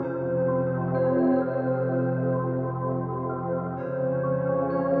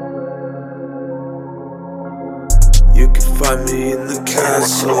find me in the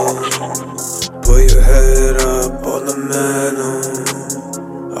castle. Put your head up on the mantle.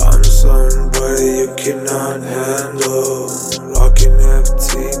 I'm somebody you cannot handle. Rocking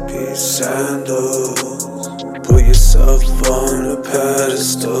FTP sandals. Put yourself on a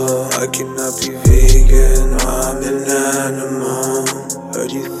pedestal. I cannot be vegan, I'm an animal.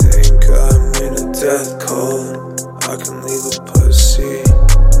 Heard you think I'm in a death cult. I can leave a pussy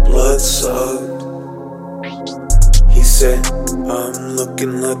blood sucked. He said, I'm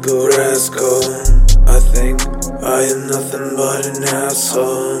looking like a rascal. I think I am nothing but an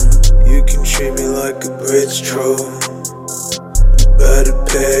asshole. You can treat me like a bridge troll. You better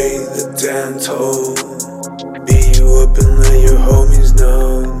pay the damn toll. Beat you up and let your homies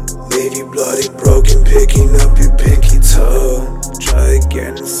know. Leave you bloody broken, picking up your pinky toe. Try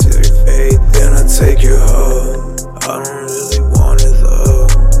again and see your fate, then I take your hoe. I don't really want it though.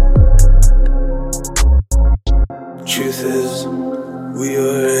 Truth is, we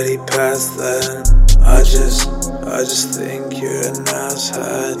already past that. I just think you're an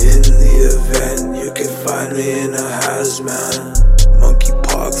asshat. In the event, you can find me in a hazmat.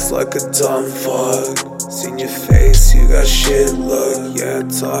 Monkeypox like a dumb fuck. Seen your face, you got shit look. Yeah,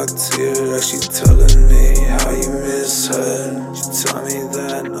 talk to you like she telling me how you miss her. She tell me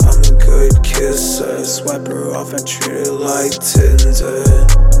that I'm a good kisser. Swipe her off and treat her like Tinder.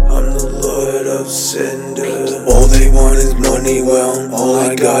 I'm the Lord of Cinder. All they want is money, well, all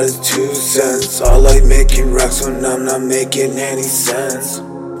I got is 2 cents. I like making racks when I'm not making any sense.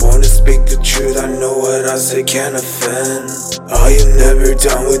 Born to speak the truth, I know what I say can't offend. I am never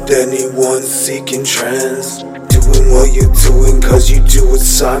down with anyone seeking trends. Doing what you're doing cause you do what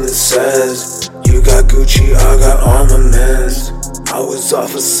Simon says. You got Gucci, I got armaments. I was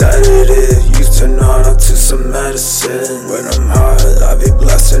off a sedative, used to nod out to some medicine. When I'm high, I be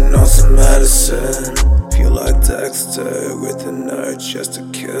blasting on some medicine. Feel like Dexter with an urge just to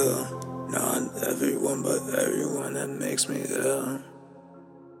kill. Not everyone, but everyone that makes me ill.